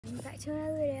back to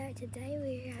another video. Today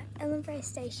we're at Ellenbrae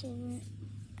station.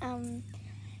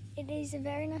 It is a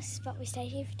very nice spot. We stayed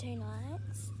here for 2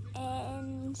 nights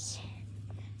and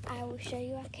I will show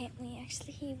you our camp. We're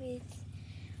actually here with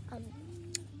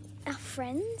our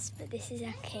friends, but this is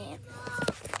our camp.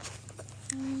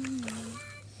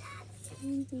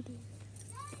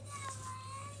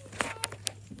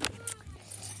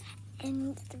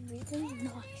 And it's a really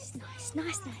nice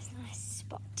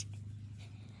spot.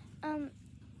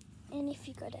 And if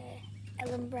you go to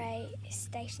Ellenbrae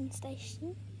station,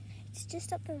 it's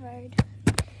just up the road.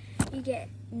 You get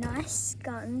nice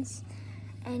scones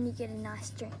and you get a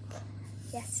nice drink.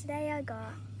 Yesterday I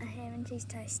got a ham and cheese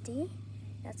toastie.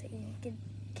 That's what you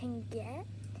can get.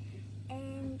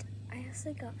 And I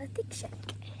also got a thick shake,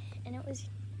 and it was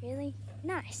really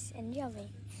nice and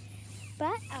yummy.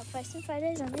 But I'll post some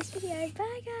photos on this video.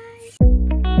 Bye guys!